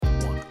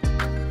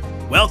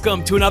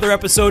Welcome to another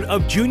episode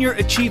of Junior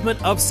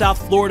Achievement of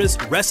South Florida's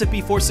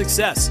Recipe for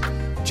Success.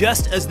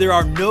 Just as there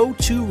are no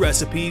two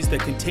recipes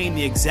that contain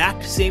the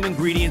exact same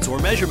ingredients or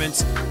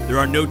measurements, there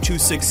are no two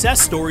success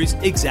stories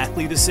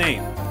exactly the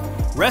same.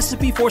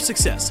 Recipe for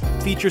Success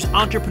features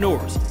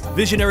entrepreneurs,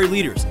 visionary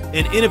leaders,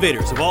 and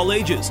innovators of all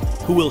ages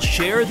who will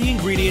share the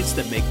ingredients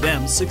that make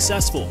them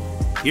successful.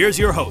 Here's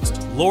your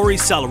host, Lori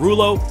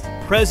Salarulo,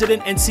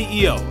 President and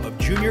CEO of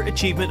Junior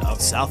Achievement of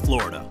South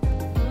Florida.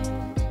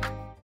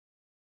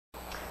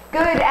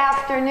 Good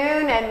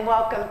afternoon and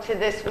welcome to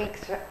this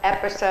week's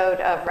episode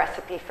of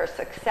Recipe for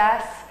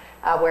Success.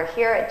 We're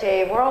here at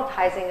JA World,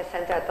 Huizenga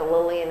Center at the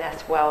Lillian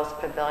S. Wells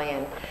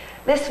Pavilion.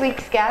 This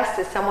week's guest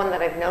is someone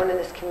that I've known in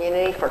this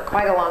community for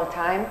quite a long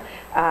time.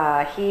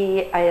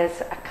 He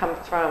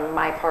comes from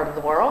my part of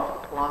the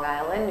world, Long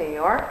Island, New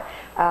York,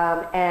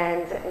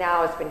 and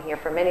now has been here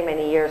for many,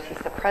 many years. He's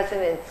the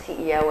president and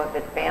CEO of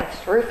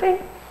Advanced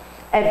Roofing,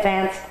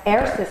 Advanced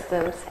Air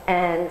Systems,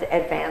 and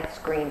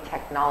Advanced Green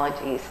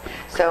Technologies.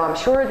 So I'm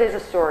sure there's a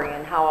story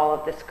in how all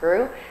of this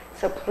grew.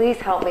 So please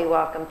help me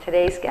welcome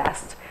today's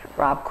guest,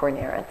 Rob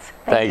Kornarents.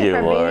 Thank you,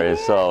 Lori.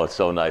 It's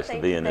so nice to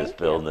be in this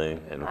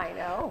building. And I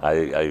know.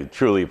 I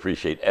truly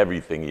appreciate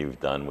everything you've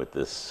done with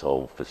this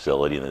whole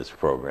facility and this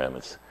program.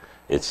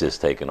 It's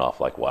just taken off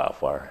like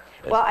wildfire.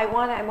 Well, I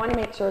want to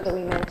make sure that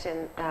we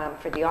mention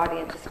for the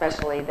audience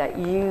especially that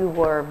you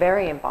were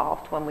very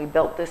involved when we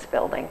built this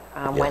building,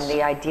 when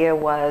the idea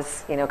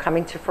was,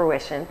 coming to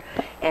fruition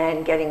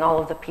and getting all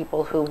of the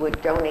people who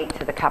would donate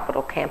to the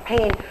capital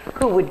campaign,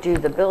 who would do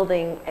the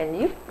building,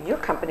 and your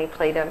company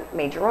played a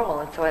major role,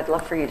 and so I'd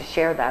love for you to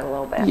share that a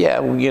little bit.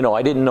 Yeah,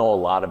 I didn't know a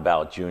lot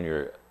about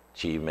Junior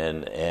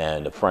Achievement,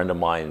 and a friend of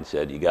mine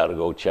said, you got to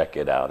go check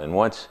it out. And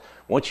once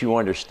you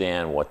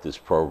understand what this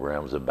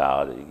program's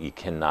about, you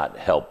cannot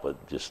help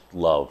but just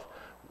love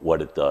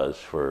what it does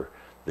for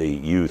the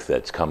youth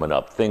that's coming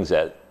up, things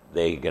that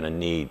they're going to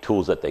need,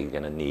 tools that they're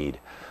going to need.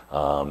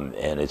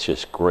 And it's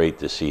just great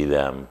to see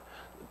them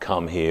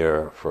come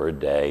here for a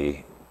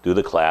day, do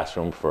the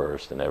classroom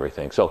first and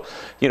everything. So,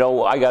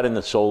 I got in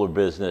the solar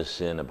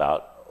business in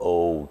about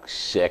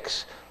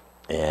 2006,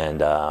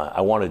 and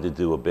I wanted to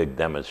do a big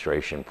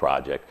demonstration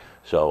project.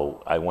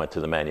 So I went to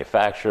the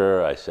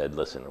manufacturer. I said,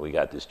 listen, we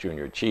got this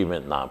Junior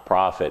Achievement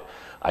nonprofit.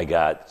 I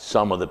got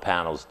some of the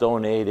panels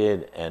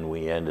donated, and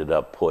we ended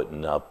up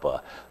putting up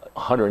a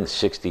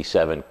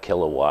 167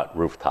 kilowatt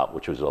rooftop,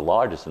 which was the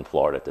largest in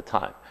Florida at the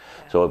time.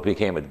 Yeah. So it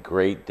became a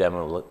great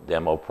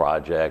demo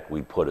project.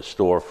 We put a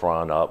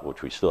storefront up,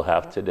 which we still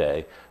have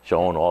today,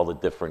 showing all the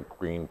different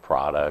green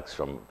products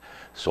from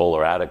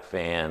solar attic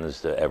fans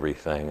to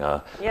everything.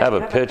 Have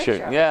a picture.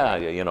 Yeah,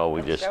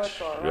 we just,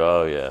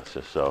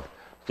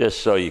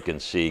 just so you can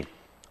see.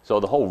 So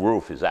the whole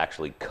roof is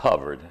actually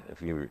covered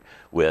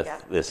with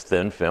this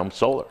thin film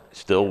solar.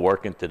 Still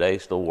working today,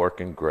 still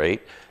working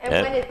great. And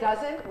when it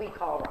doesn't, we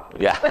call Rob.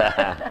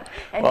 Yeah.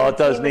 Well, it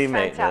does need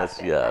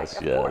maintenance.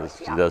 Yes.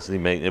 It does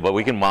need maintenance. But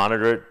we can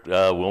monitor it.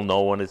 We'll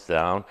know when it's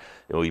down.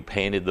 We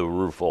painted the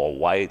roof all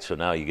white, so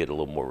now you get a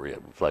little more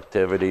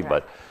reflectivity.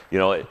 Right.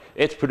 But,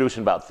 it's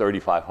producing about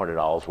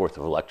 $3,500 worth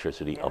of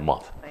electricity a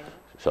month.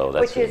 So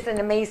which is an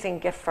amazing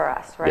gift for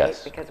us, right?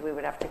 Yes. Because we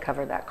would have to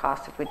cover that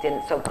cost if we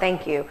didn't. So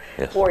thank you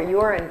for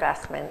your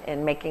investment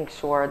in making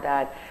sure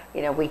that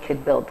we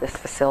could build this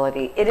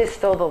facility. It is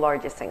still the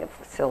largest single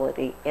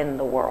facility in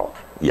the world.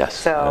 Yes.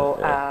 So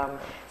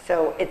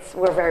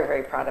we're very,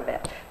 very proud of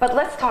it. But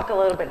let's talk a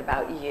little bit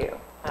about you.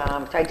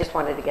 So I just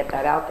wanted to get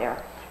that out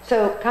there.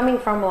 So coming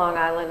from Long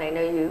Island, I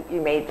know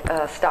you made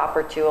a stop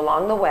or two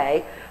along the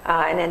way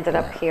and ended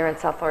up here in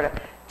South Florida.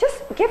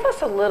 Just give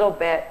us a little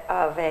bit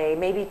of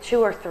maybe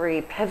 2 or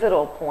 3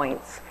 pivotal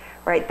points,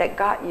 right, that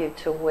got you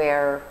to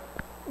where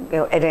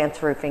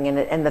Advanced Roofing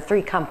and the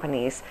 3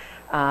 companies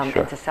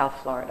into South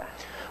Florida.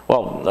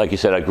 Well, like you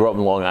said, I grew up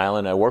in Long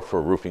Island. I worked for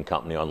a roofing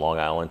company on Long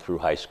Island through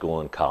high school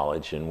and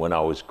college. And when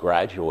I was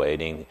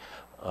graduating,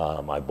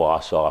 my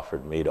boss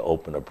offered me to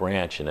open a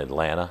branch in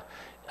Atlanta.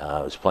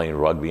 I was playing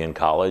rugby in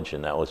college,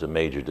 and that was a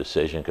major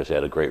decision because they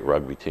had a great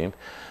rugby team.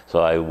 So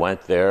I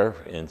went there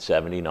in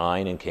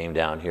 '79 and came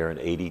down here in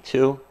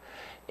 '82.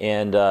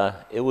 And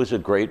it was a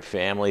great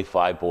family,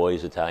 5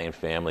 boys, Italian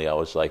family. I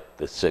was like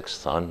the 6th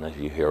son, as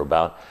you hear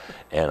about.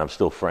 And I'm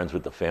still friends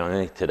with the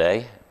family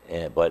today.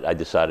 But I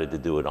decided to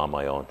do it on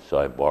my own. So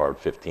I borrowed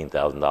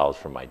 $15,000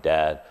 from my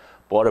dad,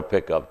 bought a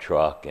pickup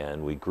truck,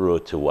 and we grew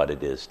it to what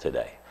it is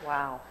today.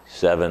 Wow.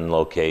 7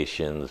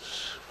 locations,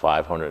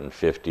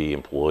 550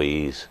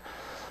 employees,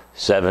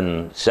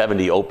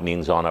 70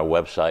 openings on our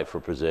website for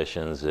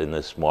positions in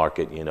this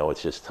market.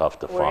 It's just tough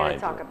to find. We're going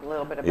to talk a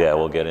little bit about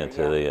we'll get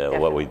into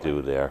what we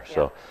do there. Yeah.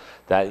 So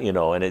that,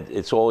 and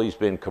it's always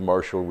been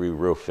commercial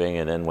re-roofing.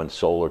 And then when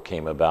solar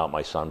came about,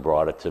 my son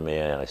brought it to me,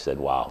 and I said,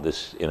 wow,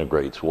 this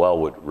integrates well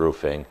with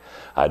roofing.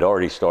 I'd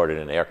already started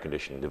an air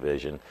conditioning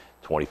division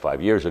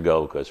 25 years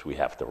ago because we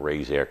have to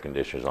raise air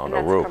conditioners on the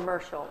roof.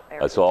 Commercial air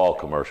That's all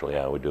commercial,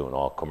 we're doing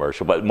all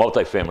commercial. But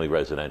multifamily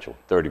residential,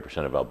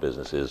 30% of our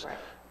business is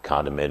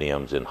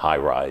condominiums and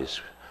high-rise.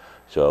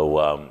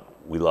 So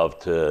we love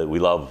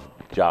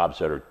jobs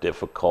that are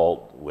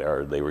difficult,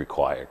 where they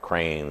require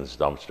cranes,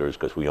 dumpsters,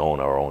 because we own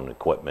our own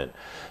equipment,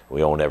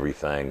 we own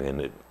everything,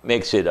 and it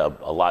makes it a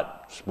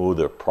lot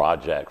smoother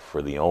project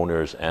for the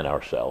owners and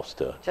ourselves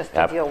to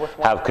deal with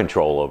have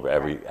control over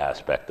every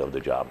aspect of the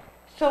job.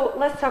 So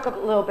let's talk a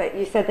little bit.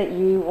 You said that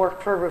you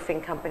worked for a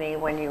roofing company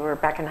when you were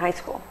back in high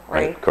school,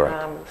 right?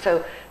 Correct.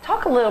 So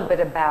talk a little bit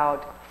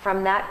about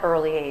from that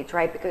early age,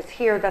 right? Because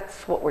here,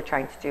 that's what we're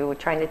trying to do. We're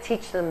trying to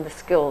teach them the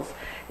skills,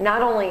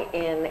 not only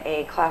in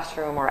a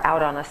classroom or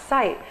out on a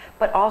site,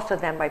 but also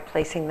then by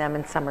placing them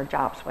in summer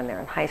jobs when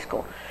they're in high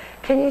school.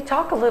 Can you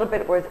talk a little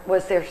bit,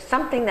 was there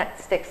something that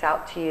sticks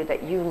out to you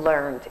that you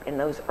learned in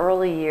those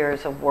early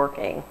years of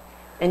working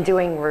and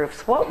doing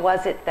roofs? What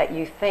was it that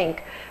you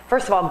think,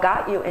 first of all,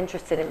 got you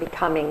interested in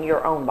becoming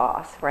your own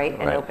boss, right?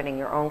 And opening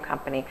your own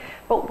company.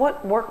 But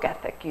what work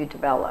ethic you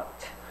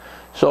developed?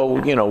 So,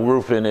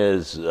 roofing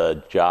is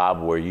a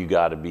job where you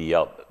got to be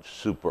up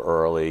super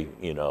early,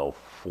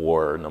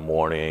 4 in the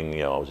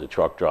morning. I was a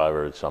truck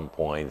driver at some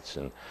points,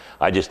 and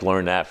I just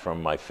learned that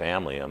from my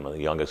family. I'm the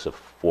youngest of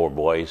 4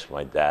 boys.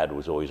 My dad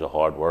was always a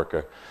hard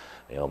worker.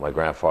 My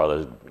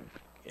grandfather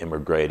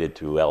immigrated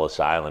to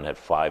Ellis Island, had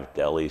 5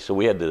 delis, so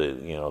we had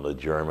the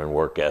German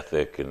work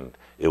ethic, and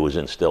it was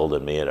instilled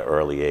in me at an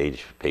early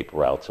age, paper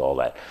routes, all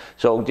that.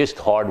 So just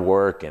hard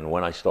work, and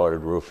when I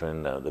started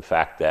roofing, the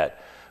fact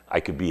that I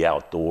could be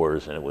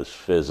outdoors and it was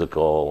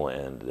physical,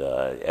 and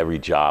every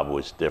job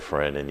was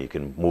different, and you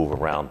can move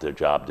around to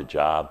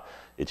job.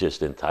 It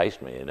just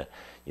enticed me, and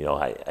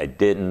I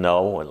didn't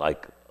know,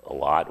 like a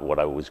lot, what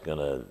I was going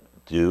to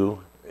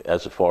do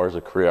as far as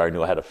a career. I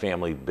knew I had a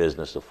family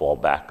business to fall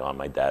back on,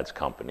 my dad's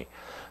company,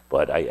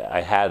 but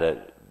I had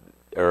an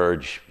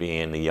urge,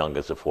 being the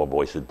youngest of 4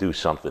 boys, to do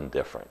something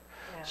different.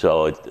 Yeah.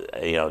 So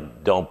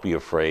don't be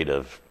afraid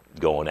of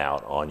going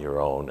out on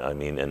your own. I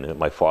mean, and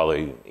my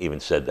father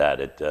even said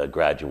that at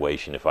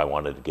graduation, if I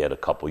wanted to get a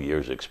couple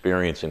years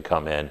experience and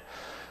come in.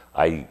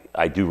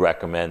 I do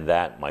recommend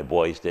that. My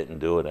boys didn't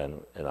do it,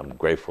 and I'm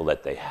grateful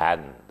that they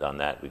hadn't done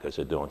that, because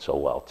they're doing so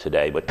well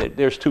today. But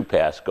there's 2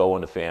 paths: go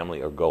in the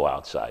family or go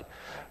outside.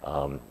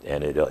 And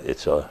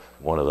it's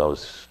one of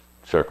those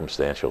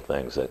circumstantial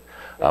things that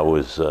I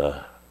was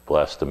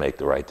blessed to make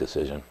the right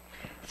decision.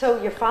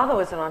 So your father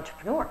was an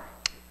entrepreneur.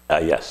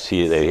 Yes,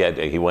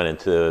 he went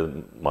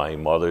into my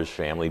mother's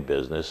family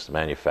business,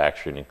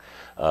 manufacturing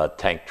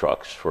tank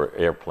trucks for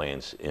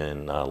airplanes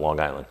in Long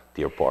Island,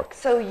 Deer Park.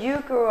 So you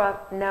grew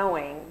up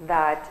knowing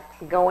that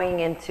going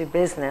into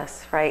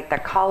business, right,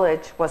 that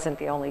college wasn't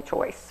the only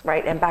choice,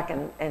 right? And back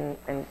in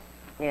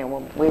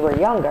when we were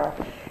younger,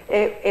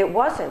 it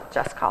wasn't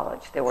just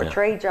college. There were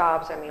trade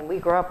jobs. I mean, we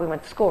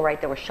went to school,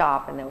 right? There was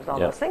shop, and there was all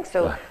those things.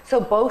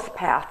 So both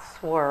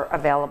paths were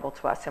available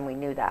to us, and we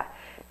knew that.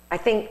 I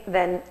think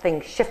then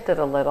things shifted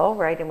a little,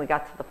 right? And we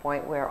got to the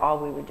point where all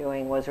we were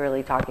doing was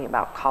really talking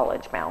about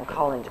college bound.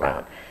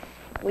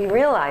 We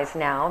realize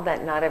now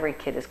that not every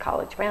kid is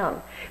college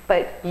bound,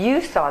 but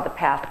you saw the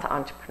path to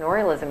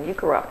entrepreneurialism. You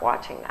grew up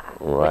watching that,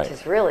 which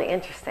is really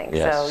interesting.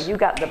 Yes. So you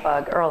got the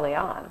bug early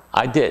on.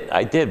 I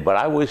did, but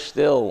I was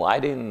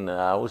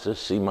a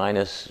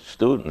C-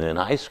 student in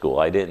high school.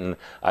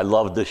 I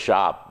loved the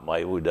shop.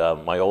 My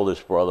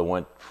oldest brother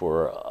went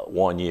for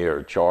 1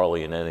 year,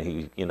 Charlie, and then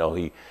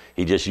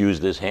he just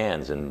used his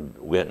hands and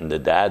went into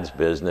Dad's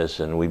business,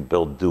 and we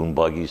built dune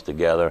buggies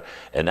together,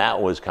 and that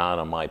was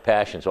kind of my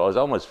passion. So I was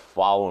almost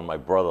following my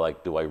brother,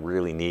 like, do I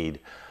really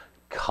need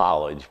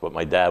college? But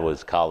my dad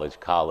was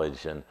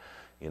college, and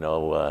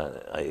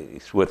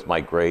with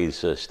my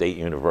grades, State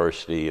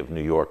University of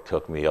New York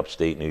took me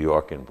upstate New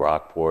York in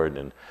Brockport,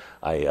 and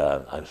I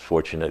was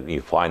fortunate.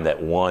 You find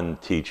that one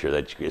teacher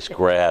that just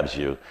grabs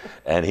you,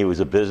 and he was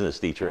a business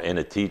teacher in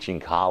a teaching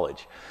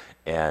college.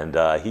 And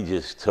he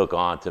just took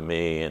on to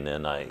me, and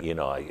then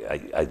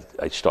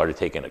I started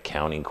taking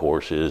accounting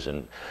courses,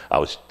 and I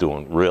was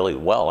doing really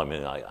well. I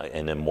mean,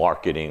 and then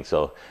marketing.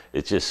 So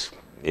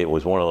it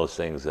was one of those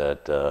things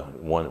that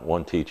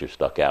one teacher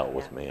stuck out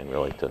with me, and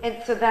really took.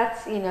 And so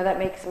that's that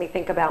makes me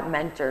think about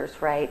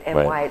mentors, right?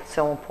 And why it's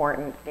so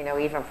important,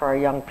 even for our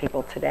young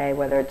people today,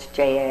 whether it's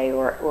JA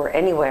or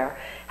anywhere,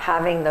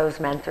 having those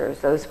mentors,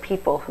 those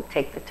people who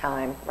take the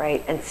time,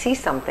 right, and see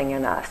something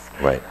in us,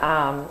 right.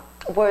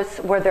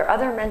 Were there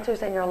other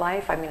mentors in your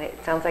life? I mean,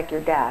 it sounds like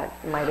your dad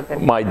might have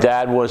been. My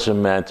dad was a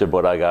mentor,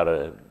 but I got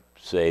to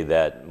say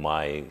that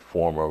my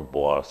former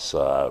boss,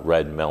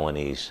 Red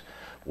Milanese,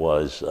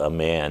 was a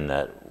man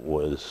that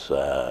was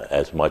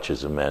as much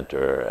as a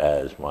mentor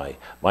as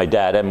my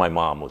dad, and my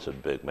mom was a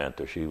big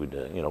mentor. She would,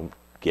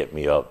 get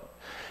me up,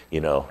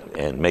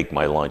 and make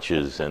my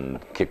lunches and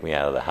kick me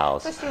out of the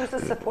house. So she was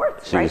a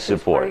support, she was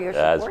support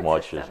as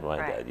much system, as my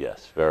dad.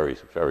 Yes, very,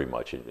 very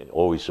much.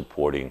 Always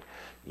supporting,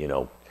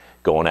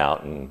 going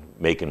out and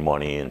making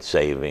money and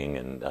saving.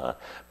 And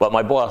but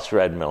my boss,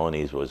 Red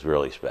Milanese, was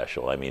really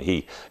special. I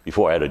mean,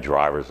 before I had a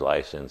driver's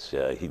license,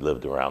 he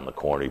lived around the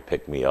corner. He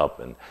picked me up,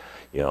 and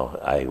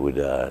I would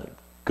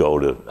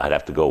I'd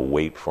have to go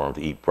wait for him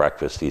to eat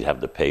breakfast. He'd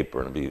have the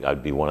paper, and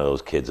I'd be one of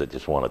those kids that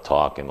just want to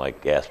talk and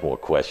like ask more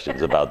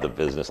questions about the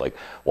business, like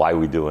why are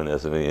we doing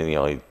this? And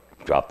he'd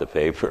drop the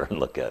paper and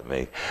look at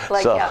me.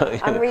 Like,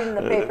 I'm reading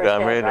the paper.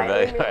 I'm reading the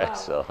paper. Right?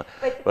 So,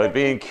 but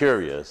being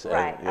curious.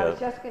 Right. I was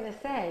just going to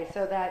say,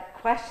 so that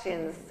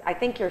questions, I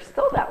think you're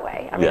still that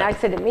way. I mean, I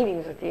sit in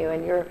meetings with you,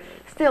 and you're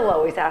still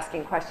always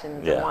asking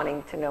questions and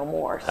wanting to know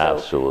more. So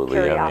absolutely.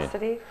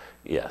 Curiosity?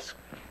 Yes.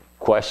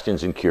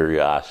 Questions and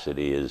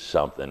curiosity is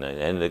something,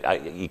 and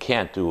you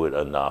can't do it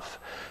enough,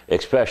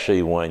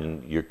 especially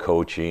when you're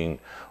coaching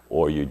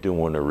or you're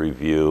doing a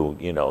review.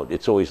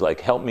 It's always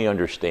like, help me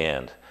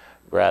understand,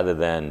 rather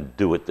than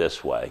do it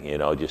this way.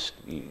 Just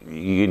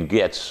you can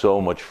get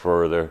so much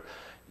further.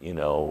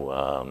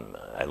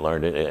 I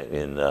learned it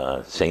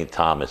in St.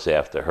 Thomas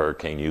after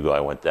Hurricane Hugo.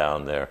 I went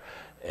down there,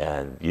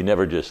 and you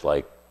never just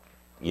like,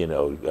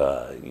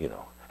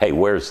 hey,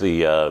 where's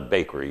the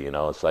bakery?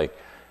 It's like,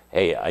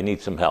 hey, I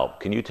need some help.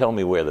 Can you tell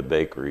me where the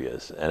bakery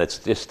is? And it's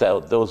just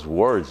those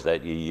words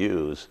that you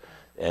use,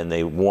 and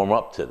they warm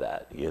up to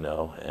that,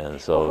 And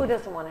so, who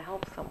doesn't want to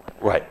help someone?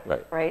 Right.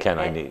 Right.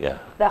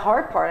 The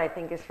hard part, I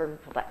think, is for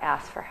people to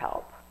ask for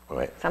help.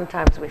 Right.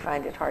 Sometimes we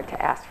find it hard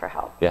to ask for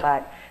help.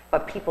 Yeah.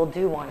 But people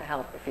do want to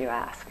help if you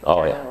ask.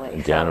 Oh, generally.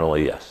 Yeah.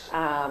 Generally, yes.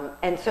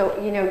 And so,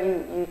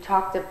 you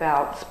talked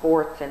about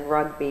sports and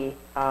rugby.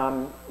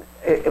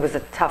 It was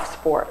a tough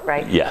sport,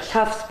 right? Yes.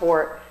 Tough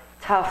sport,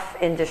 tough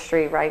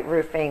industry, right?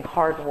 Roofing,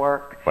 hard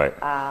work. Right.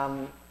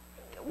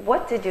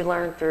 What did you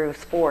learn through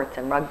sports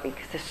and rugby?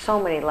 Because there's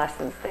so many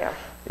lessons there.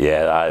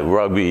 Yeah,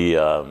 rugby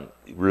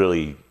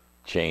really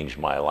changed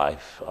my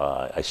life.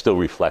 I still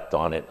reflect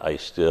on it. I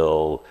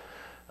still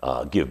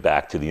give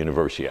back to the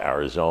University of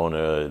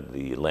Arizona,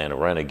 the Atlanta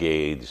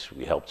Renegades.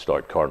 We helped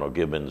start Cardinal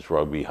Gibbons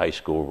rugby, high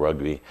school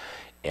rugby.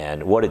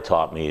 And what it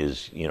taught me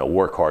is,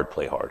 work hard,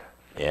 play hard.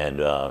 And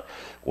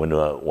when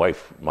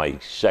my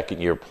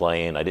second year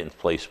playing, I didn't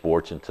play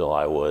sports until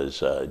I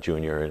was a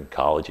junior in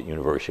college at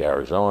University of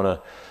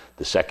Arizona.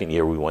 The second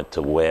year we went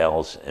to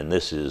Wales, and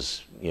this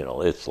is,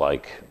 it's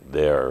like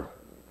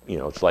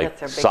it's like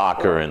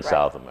soccer sport, in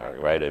South America,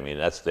 right? I mean,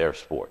 that's their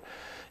sport.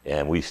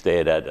 And we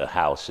stayed at the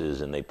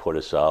houses, and they put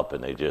us up,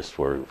 and they just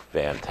were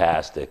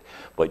fantastic.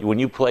 But when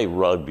you play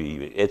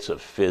rugby, it's a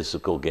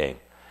physical game.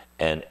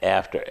 And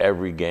after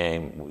every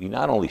game, we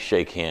not only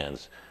shake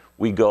hands,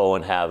 we go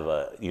and have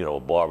a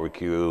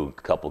barbecue,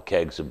 a couple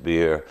kegs of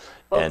beer,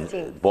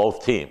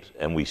 both teams,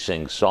 and we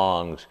sing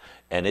songs,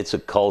 and it's a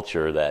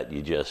culture that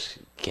you just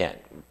can't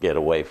get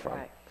away from.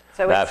 Right.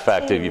 So that it's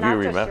fact, team, if you not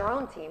remember, just your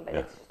own team, but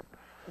it's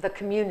the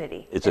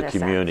community. It's a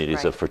community.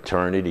 It's a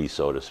fraternity,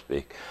 so to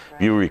speak. Right.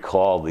 If you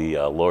recall the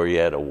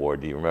Laureate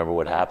Award, do you remember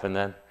what happened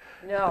then?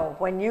 No,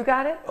 when you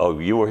got it? Oh,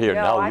 you were here.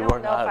 No, you were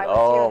not.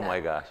 Oh my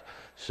gosh.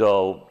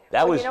 So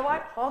that was. You know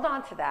what? Hold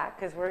on to that,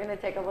 because we're going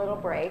to take a little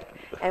break,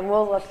 and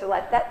we'll have to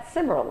let that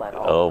simmer a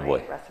little. Oh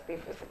boy. Recipe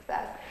for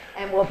Success,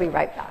 and we'll be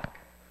right back.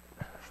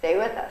 Stay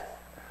with us.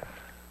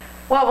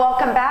 Well,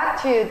 welcome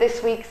back to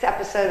this week's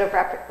episode of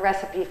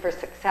Recipe for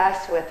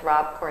Success with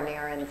Rob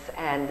Kornarens.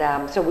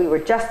 And so you were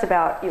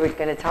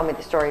going to tell me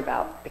the story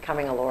about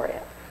becoming a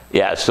laureate.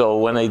 Yeah, so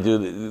when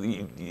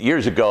they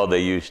years ago, they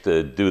used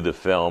to do the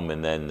film,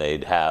 and then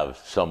they'd have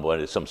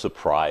some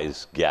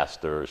surprise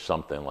guest or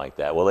something like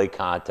that. Well, they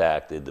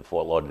contacted the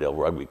Fort Lauderdale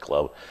Rugby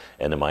Club,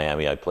 and in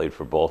Miami, I played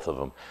for both of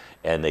them.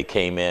 And they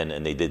came in,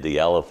 and they did the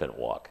elephant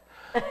walk.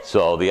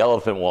 So the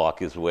elephant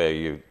walk is where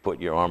you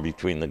put your arm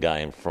between the guy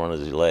in front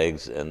of his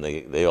legs, and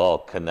they all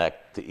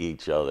connect to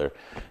each other.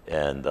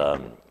 And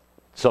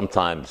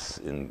sometimes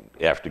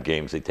after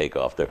games they take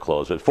off their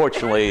clothes. But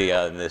fortunately,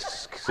 in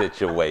this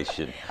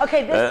situation...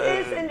 Okay,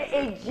 this is an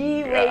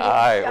AG-rated all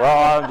right, show.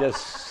 Well, I'm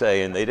just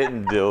saying they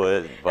didn't do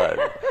it,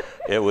 but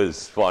it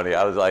was funny.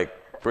 I was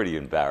like pretty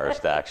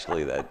embarrassed,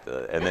 actually.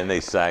 And then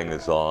they sang the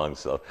song.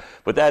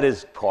 But that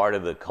is part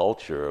of the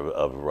culture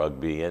of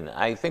rugby, and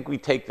I think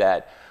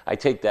I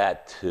take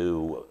that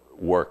to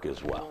work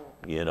as well.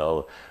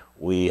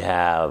 We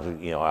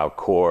have our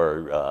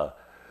core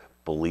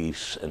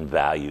beliefs and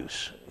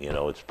values.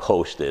 It's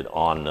posted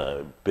on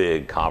the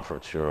big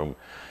conference room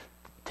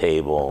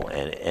table,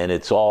 and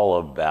it's all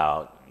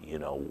about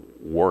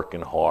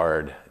working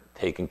hard,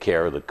 taking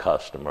care of the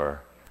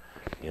customer,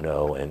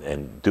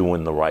 and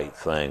doing the right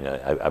thing.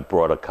 I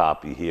brought a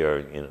copy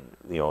here.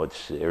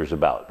 There's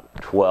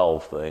about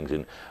 12 things,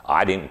 and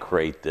I didn't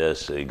create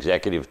this. The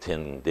executive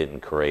team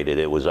didn't create it.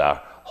 It was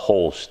our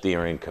whole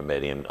steering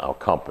committee in our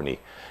company,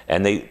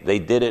 and they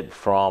did it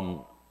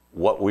from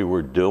what we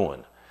were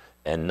doing,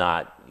 and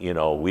not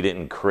we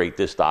didn't create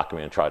this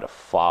document and try to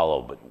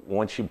follow. But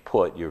once you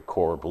put your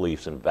core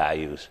beliefs and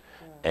values,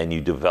 and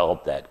you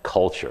develop that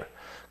culture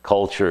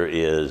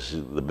is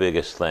the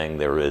biggest thing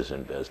there is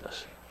in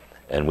business,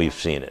 and we've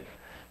seen it.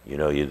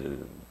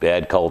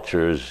 Bad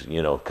cultures,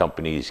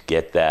 companies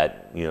get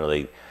that,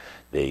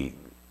 they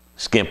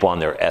skimp on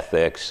their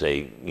ethics.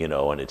 They,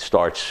 and it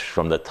starts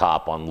from the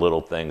top on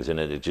little things, and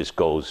it just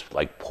goes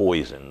like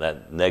poison,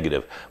 that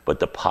negative.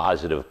 But the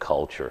positive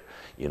culture,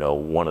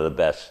 one of the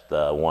best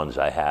ones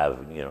I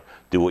have,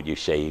 do what you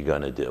say you're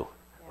going to do,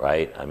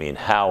 right? I mean,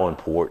 how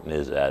important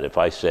is that? If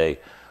I say,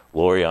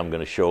 Lori, I'm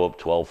going to show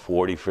up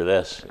 12:40 for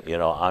this,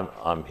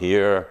 I'm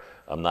here.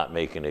 I'm not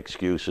making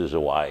excuses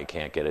of why I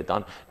can't get it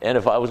done. And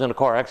if I was in a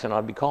car accident,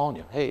 I'd be calling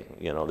you. Hey,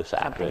 this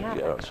happened.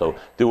 So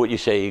do what you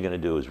say you're going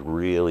to do is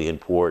really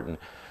important.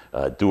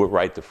 Do it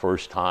right the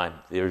first time.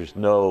 There's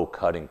no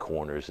cutting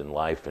corners in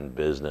life and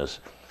business,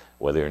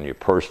 whether in your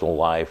personal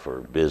life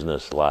or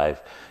business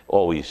life.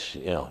 Always,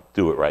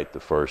 do it right the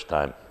first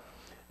time.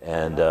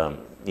 And,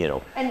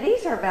 And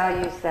these are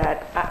values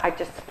that I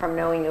just, from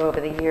knowing you over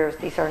the years,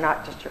 these are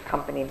not just your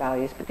company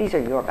values, but these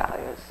are your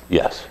values.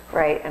 Yes.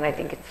 Right? And I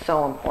think it's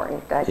so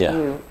important that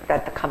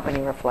that the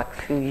company reflects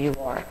who you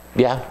are.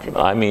 Yeah.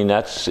 I mean,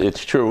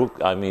 it's true.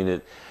 I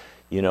mean,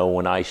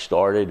 when I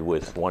started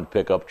with one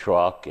pickup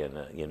truck and,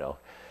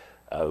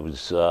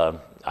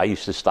 I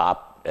used to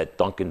stop at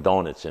Dunkin'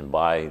 Donuts and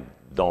buy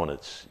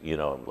donuts,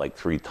 like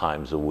 3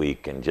 times a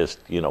week and just,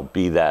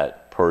 be that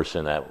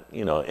person that,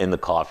 in the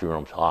coffee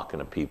room talking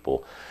to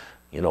people,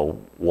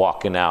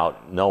 walking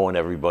out, knowing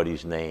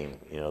everybody's name,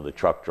 the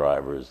truck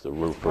drivers, the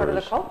roofers. Part of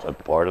the culture.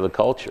 Part of the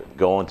culture.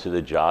 Going to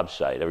the job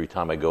site. Every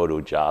time I go to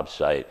a job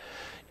site,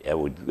 I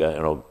would,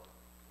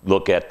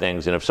 look at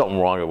things, and if something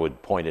wrong, I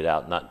would point it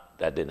out.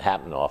 That didn't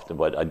happen often,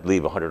 but I'd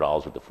leave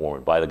 $100 with the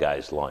foreman, buy the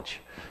guy's lunch.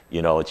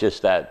 It's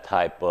just that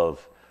type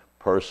of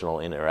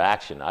personal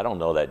interaction. I don't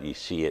know that you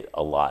see it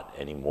a lot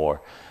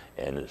anymore.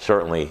 And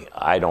certainly,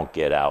 I don't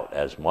get out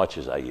as much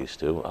as I used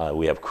to.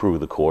 We have Crew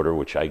the Quarter,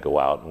 which I go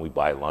out and we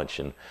buy lunch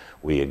and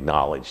we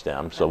acknowledge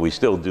them. So we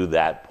still do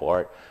that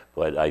part,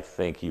 but I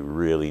think you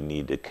really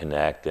need to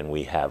connect. And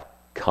we have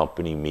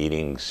company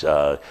meetings.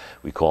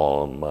 We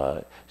call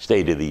them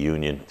State of the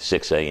Union,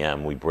 6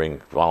 a.m. We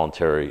bring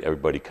voluntary,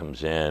 everybody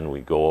comes in,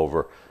 we go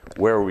over,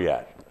 where are we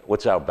at?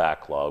 What's our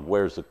backlog?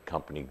 Where's the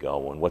company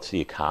going? What's the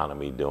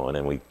economy doing?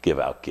 And we give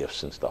out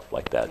gifts and stuff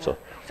like that. Yeah.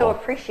 So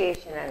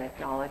appreciation and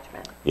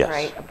acknowledgement,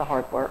 right, of the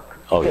hard work.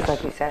 Because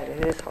like you said,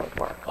 it is hard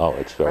work. Oh,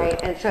 it's very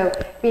right. And so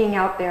being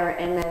out there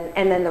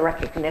and then the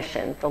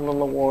recognition, the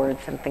little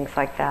awards and things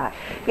like that.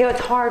 It's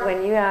hard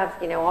when you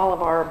have, all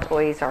of our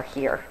employees are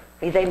here.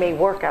 They may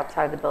work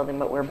outside the building,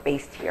 but we're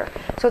based here.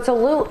 So it's a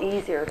little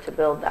easier to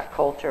build that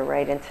culture,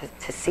 right, and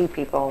to see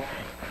people.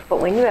 But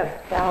when you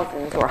have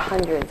thousands or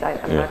hundreds,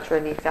 I'm not sure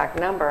the exact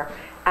number,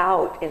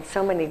 out in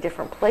so many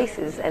different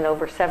places and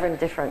over 7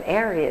 different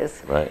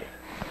areas, right,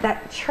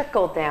 that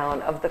trickle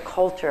down of the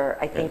culture,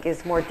 I think,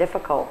 is more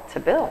difficult to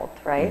build,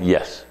 right?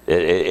 Yes,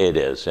 it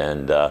is.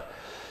 And,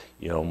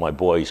 my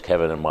boys,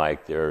 Kevin and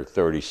Mike, they're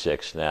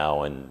 36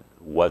 now, and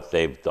what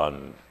they've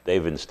done,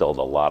 they've instilled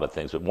a lot of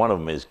things. But one of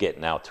them is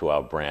getting out to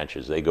our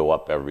branches. They go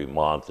up every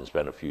month and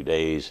spend a few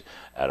days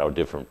at our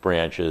different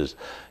branches.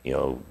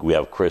 We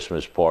have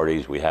Christmas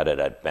parties. We had it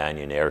at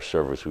Banyan Air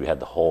Service. We had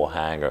the whole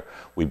hangar.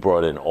 We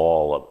brought in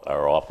all of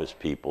our office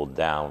people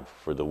down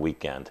for the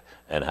weekend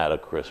and had a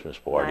Christmas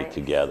party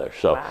together.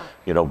 So,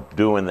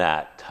 doing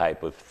that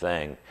type of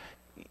thing,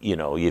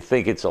 you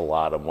think it's a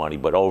lot of money,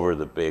 but over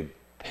the big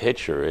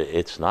picture,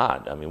 it's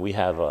not. I mean, we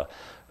have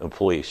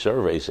employee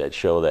surveys that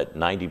show that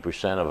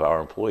 90% of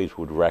our employees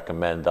would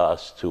recommend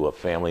us to a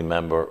family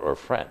member or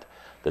friend.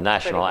 The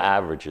national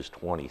average is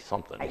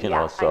 20-something.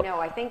 So. I know.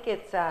 I think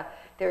it's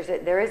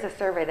there is a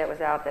survey that was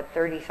out that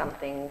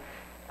 30-something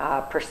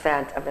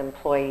percent of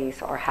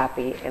employees are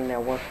happy in their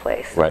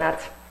workplace. Right. And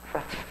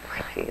that's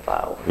pretty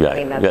low. Yeah, I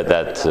mean,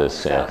 that's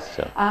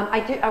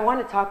I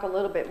want to talk a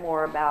little bit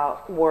more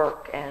about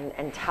work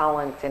and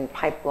talent and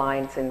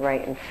pipelines and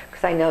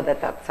because I know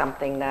that that's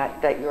something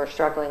that you're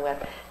struggling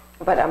with.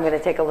 But I'm going to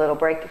take a little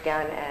break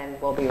again,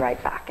 and we'll be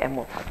right back, and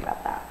we'll talk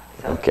about that.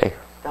 So okay.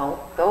 Don't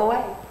go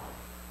away.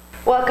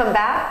 Welcome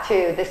back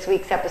to this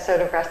week's episode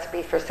of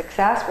Recipe for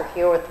Success. We're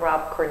here with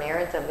Rob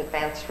Kornarens of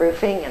Advanced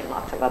Roofing and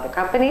lots of other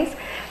companies.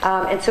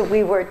 And so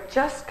we were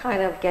just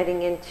kind of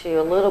getting into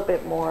a little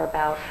bit more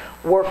about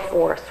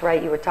workforce,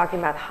 right? You were talking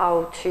about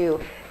how to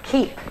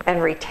keep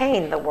and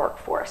retain the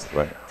workforce.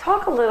 Right.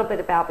 Talk a little bit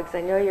about, because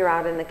I know you're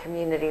out in the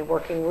community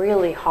working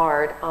really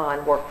hard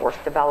on workforce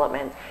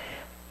development.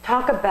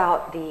 Talk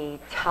about the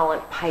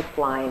talent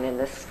pipeline and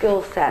the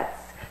skill sets,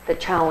 the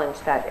challenge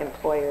that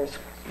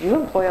you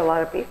employ a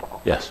lot of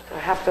people. Yes. So I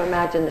have to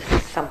imagine this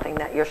is something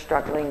that you're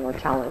struggling or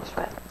challenged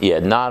with. Yeah,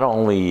 not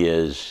only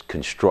is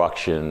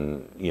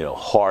construction,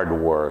 hard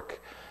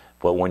work,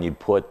 but when you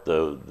put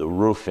the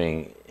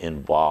roofing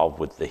involved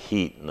with the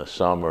heat in the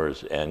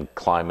summers and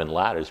climbing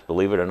ladders,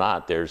 believe it or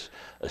not, there's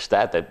a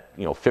stat that,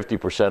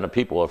 50% of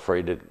people are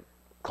afraid to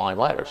climb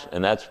ladders,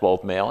 and that's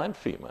both male and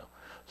female.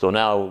 So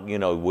now,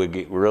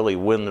 we're really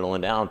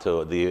dwindling down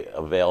to the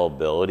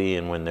availability,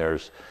 and when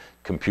there's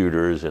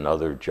computers and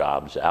other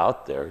jobs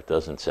out there, it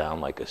doesn't sound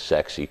like a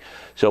sexy.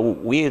 So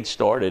we had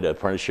started an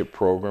apprenticeship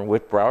program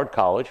with Broward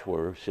College,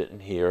 where we're sitting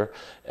here,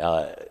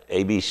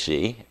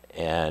 ABC,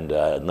 and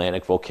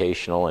Atlantic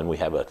Vocational, and we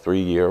have a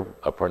 3-year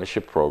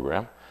apprenticeship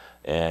program.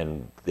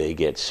 And they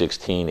get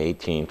 $16,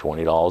 $18,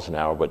 $20 an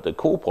hour. But the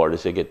cool part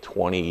is they get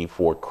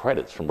 24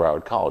 credits from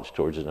Broward College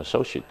towards an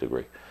associate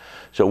degree.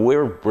 So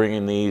we're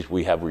bringing these.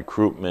 We have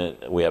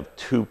recruitment. We have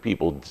 2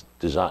 people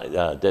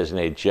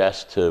designated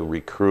just to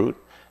recruit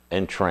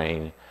and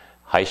train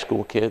high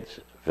school kids,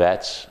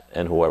 vets,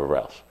 and whoever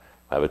else.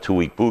 I have a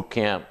 2-week boot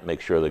camp, make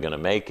sure they're going to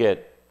make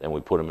it, then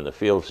we put them in the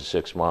field for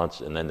 6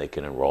 months, and then they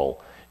can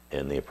enroll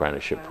in the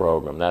apprenticeship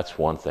program. That's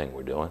one thing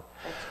we're doing.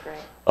 That's great.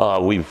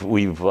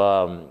 We've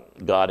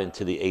got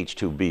into the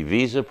H-2B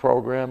visa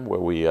program where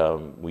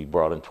we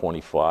brought in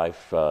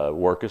 25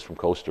 workers from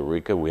Costa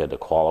Rica. We had to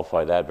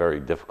qualify that, very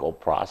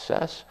difficult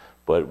process,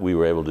 but we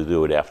were able to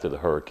do it after the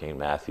Hurricane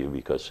Matthew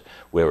because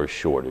we were a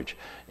shortage.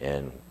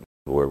 And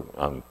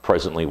I'm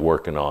presently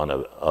working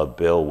on a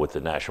bill with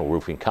the National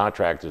Roofing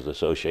Contractors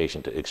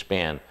Association to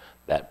expand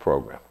that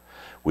program.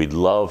 We'd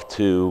love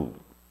to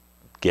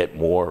get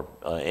more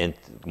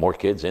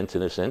kids into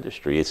this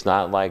industry. It's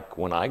not like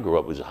when I grew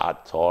up, it was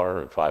hot tar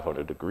and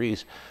 500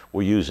 degrees.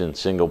 We're using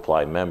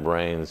single-ply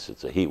membranes.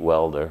 It's a heat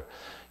welder.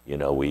 You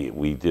know,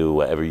 we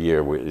do every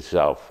year. This is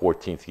our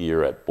 14th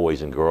year at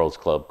Boys and Girls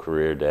Club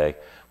Career Day.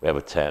 We have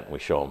a tent. We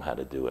show them how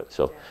to do it.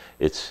 So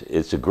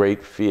it's a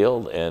great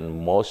field,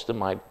 and most of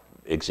my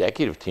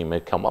executive team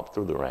had come up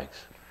through the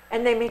ranks.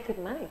 And they make good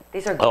money.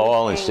 These are good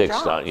all in paying 6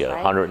 jobs, times, yeah, right?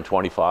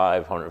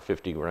 125,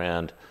 150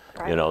 grand.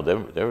 Right. You know,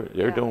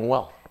 they're doing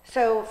well.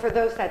 So for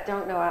those that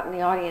don't know out in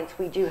the audience,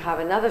 we do have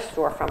another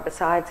storefront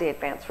besides the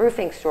Advanced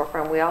Roofing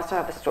storefront. We also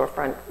have a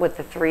storefront with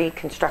the 3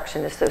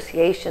 construction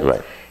associations,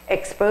 Right.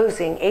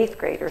 exposing 8th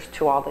graders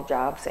to all the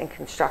jobs in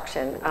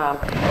construction.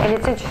 And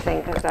it's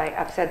interesting because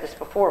I've said this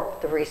before,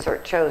 the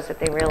research shows that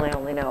they really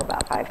only know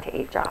about 5 to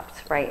 8 jobs,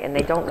 right? And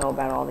they don't know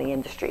about all the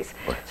industries.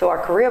 Right. So our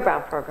Career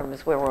Bound program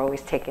is where we're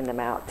always taking them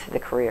out to the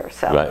career.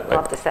 So we'll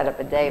have to set up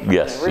a day for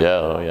Yes, the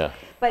yeah.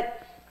 But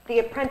the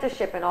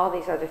apprenticeship and all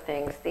these other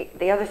things,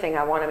 the other thing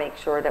I want to make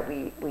sure that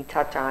we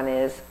touch on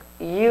is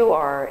you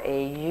are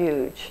a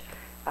huge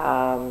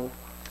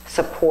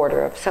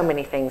supporter of so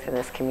many things in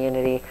this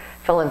community,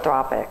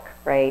 philanthropic,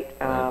 right?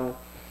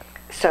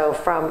 So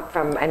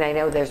from and I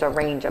know there's a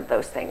range of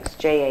those things.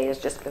 JA has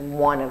just been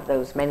one of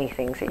those many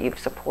things that you've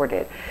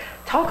supported.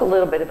 Talk a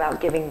little bit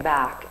about giving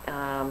back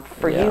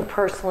for you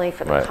personally,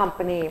 for the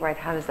company, right?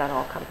 How does that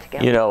all come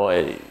together?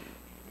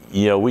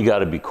 You know, we got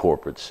to be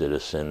corporate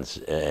citizens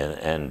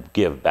and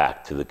give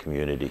back to the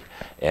community.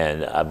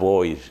 And I've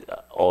always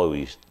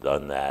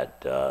done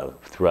that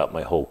throughout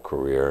my whole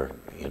career.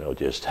 You know,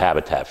 just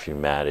Habitat for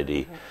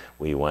Humanity. Mm-hmm.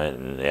 We went,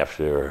 and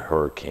after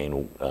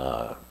Hurricane,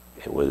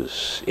 it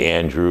was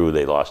Andrew,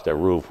 they lost their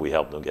roof. We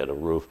helped them get a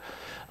roof.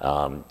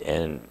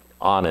 And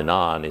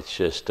on. It's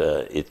just,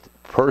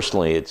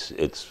 personally,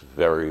 it's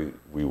very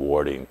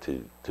rewarding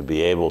to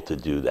be able to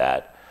do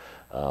that.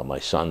 My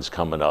son's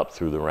coming up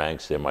through the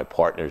ranks. They're my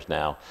partners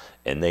now,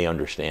 and they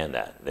understand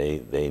that.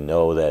 They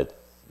know that,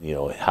 you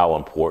know, how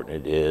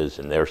important it is,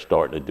 and they're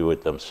starting to do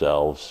it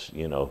themselves,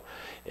 you know,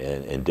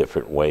 in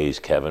different ways.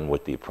 Kevin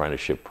with the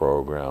apprenticeship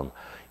program.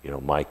 You know,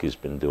 Mike has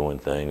been doing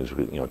things,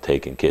 you know,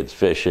 taking kids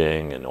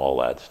fishing and all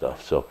that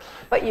stuff. So.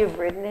 But you've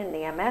ridden in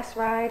the MS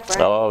ride,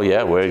 right? Oh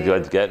yeah, we're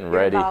getting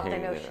ready. You're involved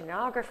in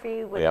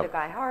oceanography with the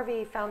Guy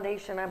Harvey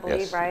Foundation, I believe,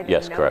 yes. right?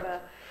 Yes,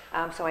 correct.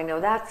 So I know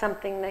that's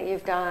something that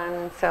you've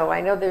done. So I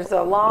know there's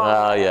a long.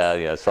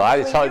 Yeah. So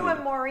you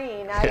and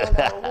Maureen, I don't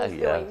know who's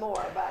doing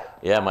more, but.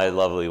 Yeah, my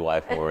lovely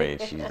wife Maureen,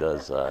 she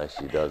does a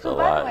lot.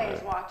 By the way,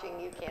 is watching.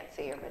 You can't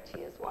see her, but she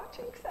is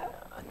watching. So.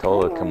 I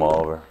told her to come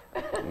over.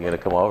 You gonna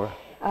come over?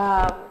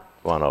 Come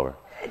on over.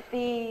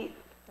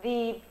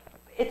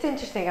 It's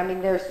interesting. I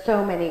mean, there's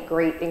so many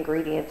great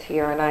ingredients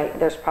here, and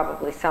there's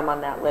probably some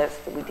on that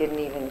list that we didn't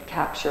even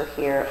capture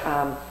here.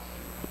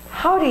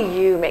 How do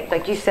you make,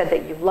 like you said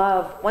that you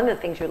love, one of the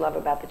things you love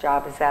about the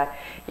job is that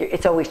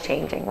it's always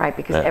changing, right?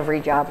 Because every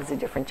job is a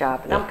different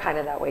job. And I'm kind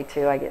of that way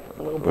too. I get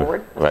a little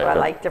bored. So I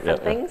like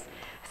different things.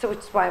 So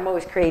it's why I'm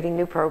always creating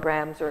new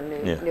programs or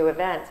new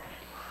events.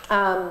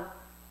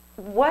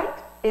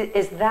 What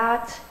is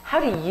that, how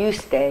do you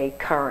stay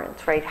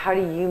current, right? How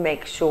do you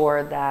make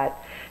sure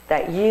that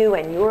you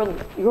and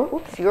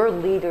your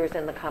leaders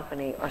in the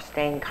company are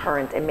staying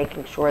current and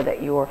making sure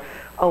that you're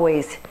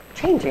always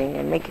changing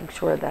and making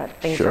sure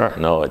that things are...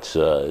 No, it's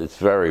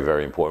very,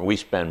 very important. We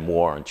spend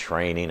more on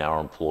training our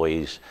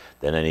employees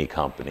than any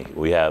company.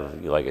 We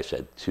have, like I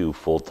said, 2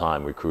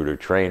 full-time recruiter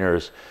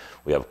trainers.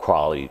 We have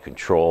quality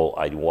control.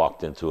 I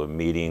walked into a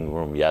meeting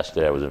room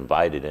yesterday. I was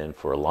invited in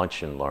for a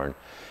lunch and learn,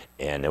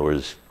 and there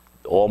was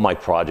all my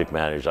project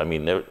managers, I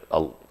mean,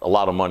 a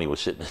lot of money was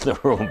sitting in the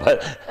room,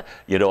 but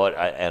you know what,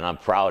 and I'm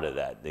proud of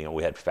that. You know,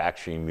 we had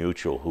Factory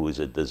Mutual, who is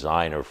a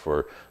designer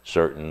for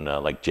certain,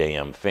 like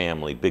JM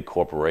Family, big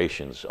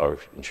corporations are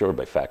insured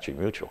by Factory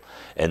Mutual.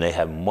 And they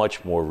have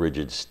much more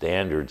rigid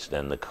standards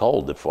than the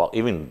code,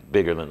 even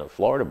bigger than the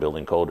Florida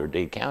building code or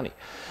Dade County.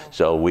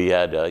 So we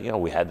had, you know,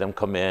 we had them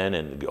come in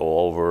and go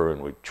over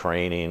and we're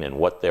training and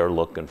what they're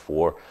looking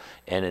for.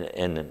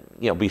 And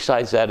you know,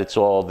 besides that, it's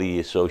all the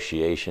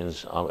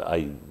associations.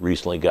 I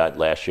recently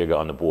last year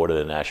got on the board of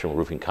the National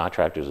Roofing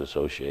Contractors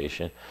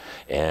Association,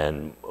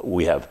 and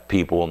we have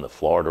people in the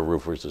Florida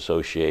Roofers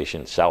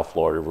Association, South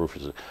Florida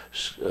Roofers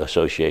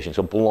Association.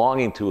 So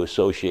belonging to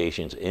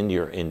associations in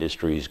your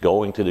industries,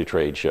 going to the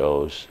trade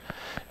shows,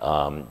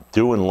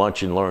 doing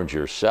lunch and learns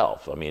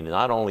yourself. I mean,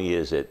 not only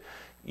is it,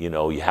 you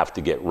know, you have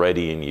to get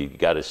ready and you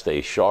got to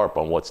stay sharp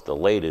on what's the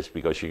latest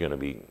because you're going to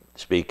be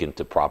speaking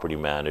to property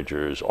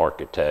managers,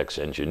 architects,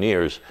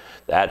 engineers.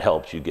 That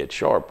helps you get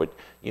sharp. But,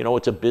 you know,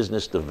 it's a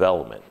business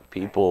development.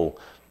 People,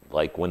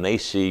 like, when they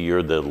see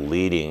you're the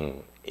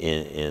leading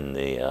in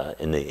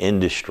the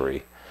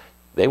industry,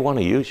 they want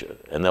to use you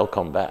and they'll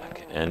come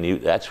back.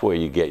 And that's where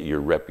you get your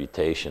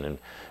reputation.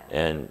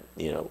 And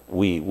you know,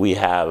 we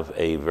have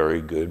a very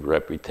good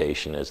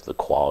reputation as the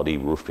quality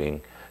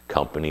roofing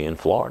company in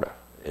Florida.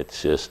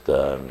 It's just,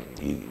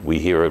 we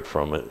hear it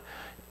from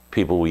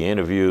people we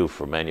interview,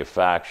 from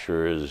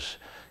manufacturers,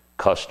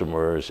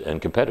 customers,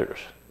 and competitors.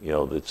 You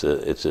know, it's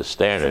a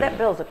standard. So that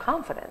builds a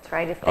confidence,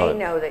 right? If they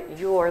know that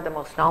you're the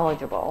most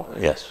knowledgeable,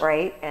 yes,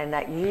 right, and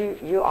that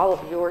you all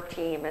of your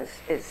team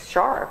is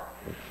sharp,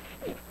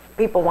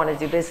 people want to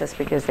do business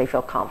because they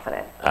feel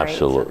confident. Right?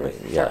 Absolutely, so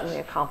there's yes. certainly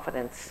a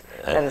confidence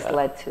that has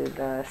led to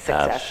the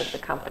success of the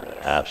company.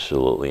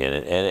 Absolutely,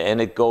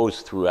 and it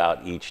goes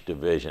throughout each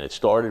division. It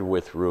started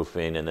with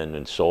roofing, and then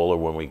in solar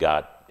when we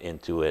got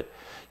into it,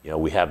 you know,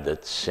 we have the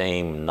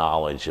same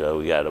knowledge.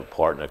 We got a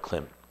partner,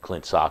 Clint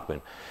Sockman,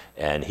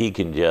 and he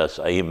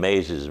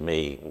amazes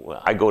me.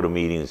 I go to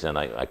meetings and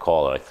I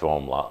call it, I throw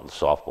him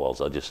softballs.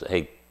 I'll just say,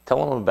 hey,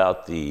 tell him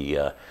about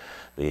the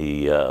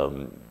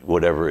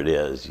whatever it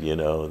is, you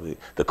know,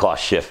 the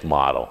cost shift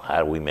model. How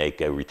do we make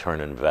a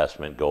return on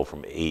investment go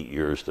from 8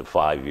 years to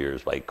 5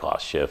 years by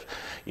cost shift?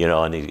 You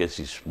know, and he gets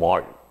these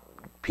smart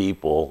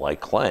people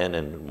like Clint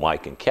and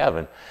Mike and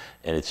Kevin,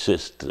 and it's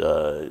just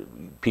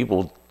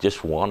people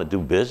just want to do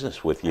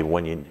business with you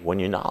when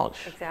you knowledge.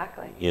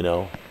 Exactly. You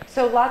know.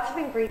 So lots of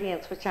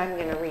ingredients, which I'm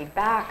going to read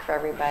back for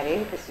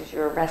everybody. This is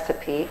your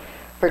recipe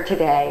for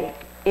today.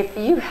 If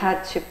you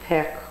had to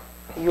pick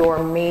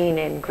your main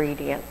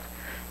ingredient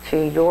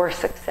to your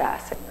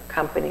success and your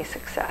company's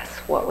success,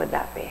 what would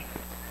that be?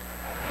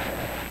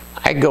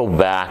 I go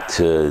back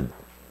to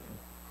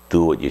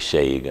do what you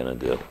say you're going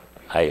to do.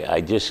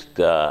 I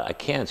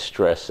can't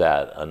stress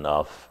that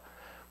enough.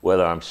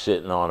 Whether I'm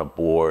sitting on a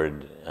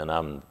board and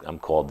I'm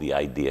called the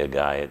idea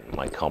guy at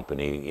my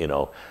company, you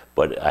know,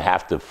 but I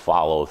have to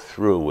follow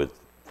through with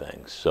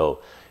things. So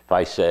if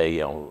I say,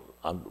 you know,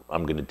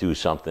 I'm going to do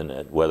something,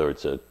 whether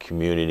it's a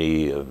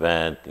community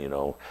event, you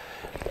know,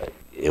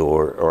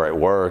 or at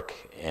work,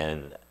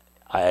 and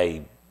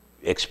I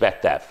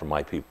expect that from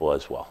my people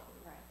as well.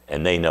 Right.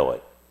 And they know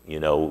it. You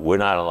know, we're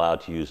not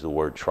allowed to use the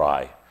word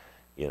try.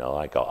 You know,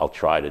 like I'll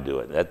try to do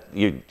it.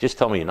 You just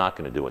tell me you're not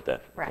going to do it then.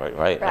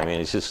 Right. I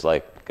mean, it's just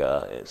like,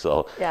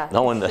 so yeah.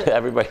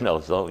 Everybody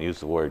knows, don't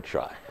use the word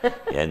try.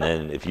 And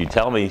then if you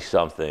tell me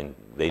something,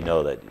 they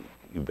know that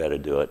you better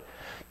do it.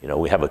 You know,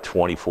 we have a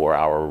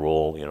 24-hour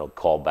rule, you know,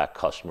 call back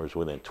customers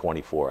within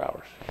 24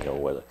 hours. You know,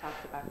 whether,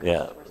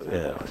 yeah.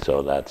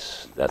 So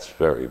that's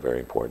very, very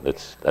important.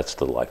 That's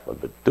the life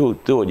of it. Do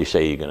what you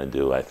say you're going to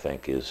do, I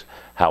think, is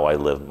how I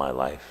live my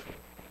life.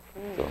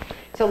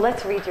 So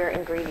let's read your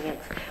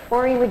ingredients.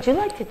 Maureen, would you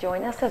like to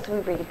join us as we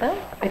read them?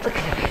 Look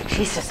at her.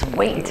 She's just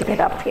waiting to get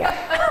up here.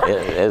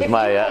 It's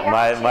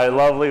my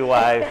lovely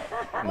wife,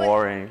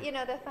 Maureen. You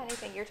know, the funny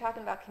thing, you're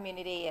talking about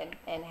community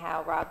and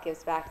how Rob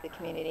gives back to the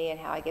community and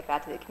how I give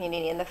back to the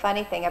community. And the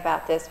funny thing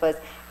about this was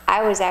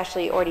I was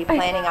actually already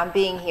planning on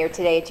being here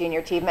today at Junior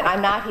Achievement.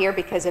 I'm not here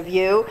because of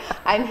you.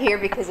 I'm here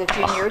because of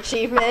Junior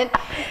Achievement.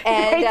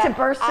 And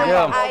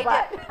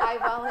I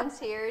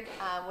volunteered,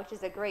 which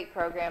is a great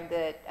program,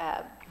 the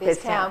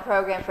BizTown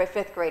program for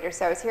fifth graders.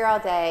 So I was here all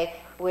day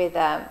with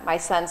my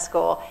son's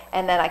school,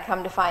 and then I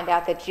come to find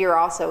out that you're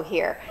also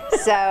here.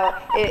 So,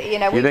 you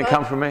know, you didn't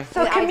come for me.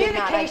 So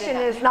communication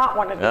is not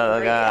one of the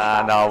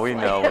ingredients. No, we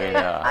know.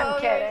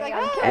 I'm kidding.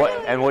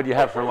 And what do you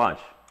have for lunch?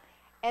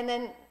 And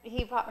then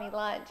he bought me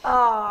lunch.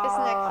 Oh,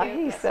 isn't that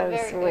cute? He's so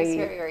sweet. It was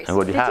very, very and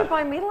what sweet. Did you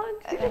buy me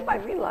lunch? You did buy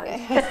me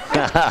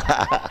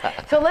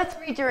lunch. So let's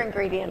read your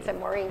ingredients, and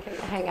Maureen can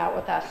hang out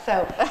with us.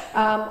 So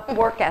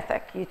work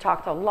ethic. You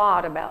talked a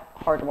lot about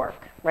hard work,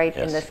 right,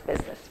 in this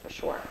business, for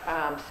sure.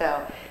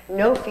 So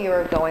no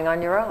fear of going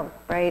on your own,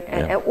 right,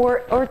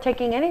 or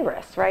taking any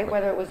risks, right,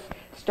 whether it was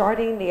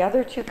starting the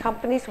other two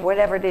companies,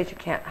 whatever it is, you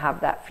can't have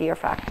that fear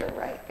factor,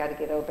 right? Got to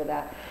get over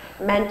that.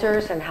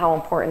 Mentors and how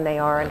important they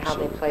are and how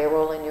they play a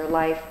role in your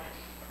life.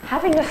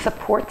 having a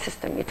support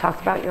system. You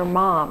talked about your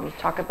mom, you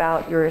talk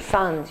about your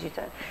sons,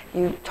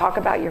 you talk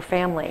about your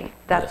family.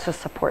 That's a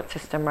support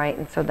system, right?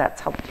 And so that's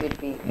helped you to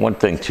be One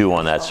thing too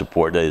on that successful.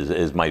 support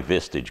is my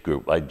Vistage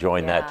group. I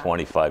joined that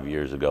 25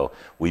 years ago.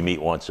 We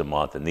meet once a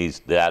month, and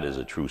that is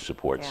a true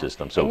support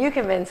system. So and you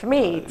convinced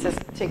me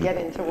to get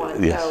into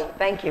one, Yes. so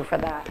thank you for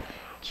that.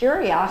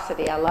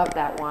 Curiosity, I love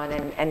that one,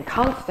 and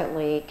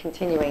constantly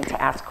continuing to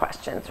ask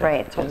questions,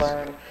 right? To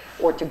learn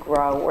or to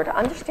grow or to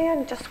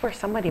understand just where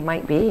somebody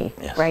might be,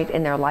 right,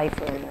 in their life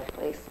or in their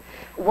place.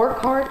 Work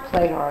hard,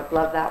 play hard,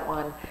 love that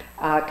one.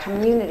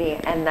 Community,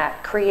 and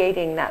that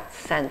creating that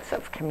sense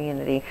of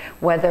community,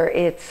 whether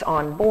it's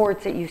on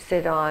boards that you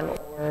sit on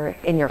or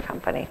in your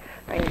company,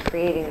 right? And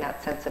creating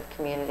that sense of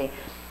community.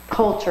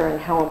 Culture,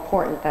 and how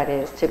important that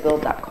is to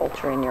build that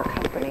culture in your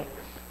company.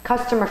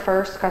 Customer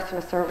first,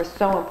 customer service,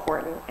 so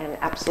important, and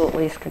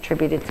absolutely has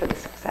contributed to the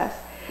success.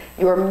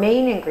 Your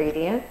main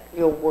ingredient,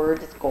 your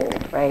word is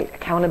gold, right?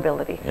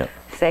 Accountability.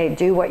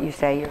 Do what you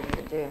say you're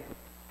going to do.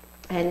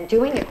 And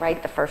doing it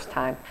right the first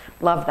time.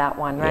 Love that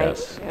one, right?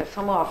 Yes. You know,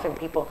 so often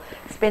people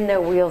spin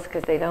their wheels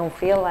because they don't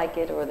feel like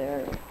it or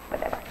they're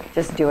whatever.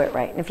 Just do it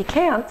right. And if you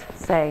can't,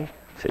 say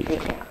you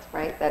can't,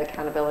 right? That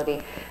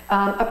accountability.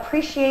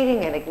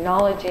 Appreciating and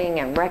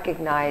acknowledging and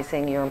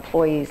recognizing your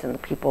employees and the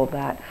people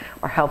that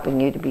are helping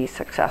you to be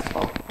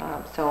successful.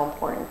 So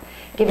important.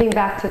 Giving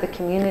back to the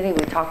community,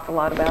 we talked a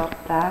lot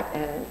about that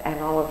and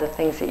all of the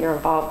things that you're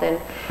involved in.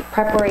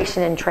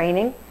 Preparation and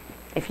training.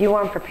 If you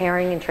aren't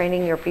preparing and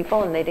training your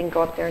people and they didn't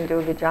go up there and do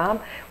a good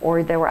job,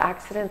 or there were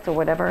accidents or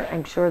whatever,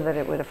 I'm sure that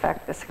it would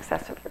affect the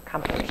success of your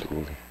company.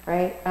 Absolutely.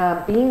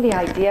 Right? Being the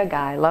idea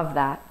guy, love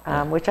that,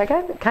 which I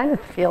kind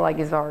of feel like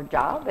is our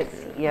job as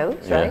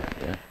CEOs, right?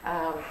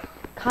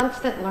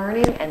 Constant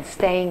learning and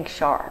staying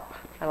sharp.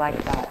 I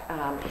like that.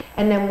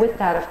 And then with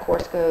that, of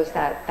course, goes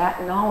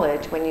that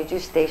knowledge. When you do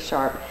stay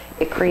sharp,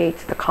 it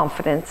creates the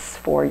confidence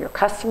for your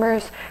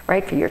customers,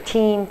 right? For your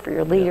team, for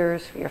your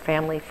leaders, for your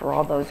family, for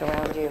all those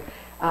around you,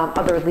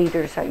 other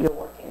leaders that you're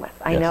working with.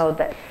 I know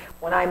that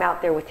when I'm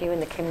out there with you in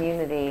the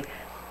community,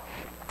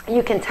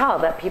 you can tell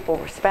that people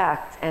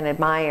respect and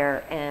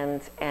admire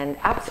and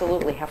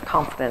absolutely have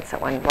confidence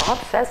that when Rob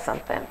says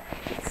something,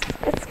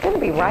 it's going to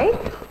be right,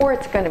 or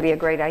it's going to be a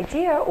great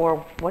idea,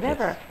 or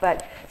whatever.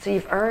 But so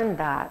you've earned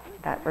that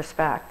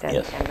respect and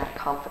that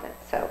confidence.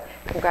 So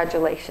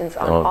congratulations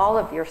on all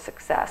of your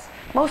success.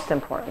 Most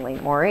importantly,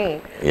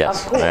 Maureen.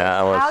 Yes. Of course.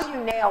 How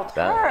you nailed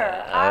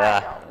her,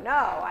 I don't know.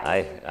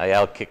 I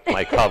outkicked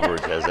my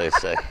coverage, as they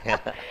say.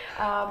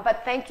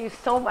 But thank you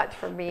so much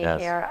for being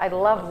here. I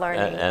love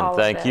learning and all of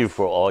thank this. you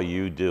for all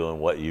you do and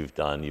what you've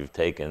done. You've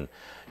taken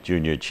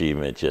Junior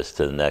Achievement just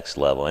to the next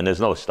level, and there's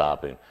no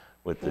stopping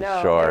with the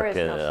shark.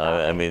 There is no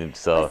stopping. I mean,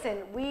 so listen,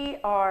 we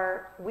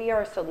are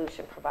a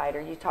solution provider.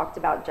 You talked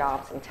about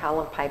jobs and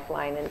talent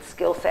pipeline and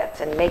skill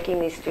sets and making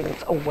these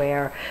students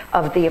aware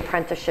of the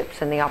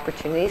apprenticeships and the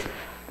opportunities.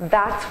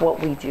 That's what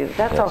we do.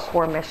 That's our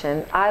core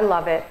mission. I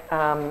love it.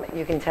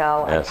 You can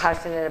tell I'm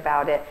passionate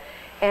about it.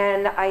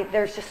 And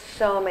there's just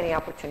so many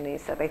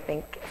opportunities that I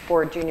think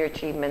for Junior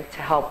Achievement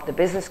to help the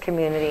business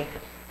community,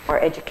 our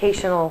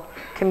educational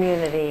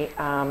community,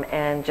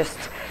 and just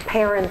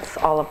parents,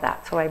 all of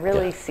that. So I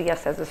really see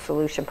us as a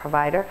solution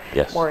provider.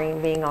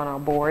 Maureen being on our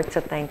board,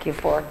 so thank you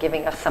for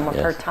giving us some of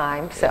her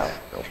time. So,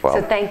 no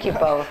problem. So thank you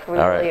both. We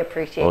really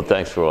appreciate it. Well,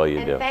 thanks for all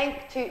you do. And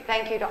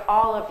thank you to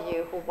all of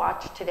you who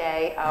watched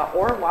today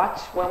or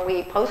watch when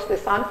we post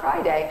this on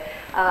Friday,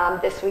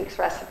 this week's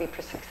Recipe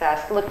for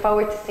Success. Look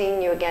forward to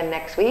seeing you again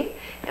next week,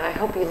 and I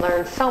hope you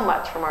learned so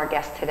much from our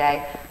guest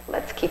today.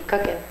 Let's keep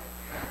cooking.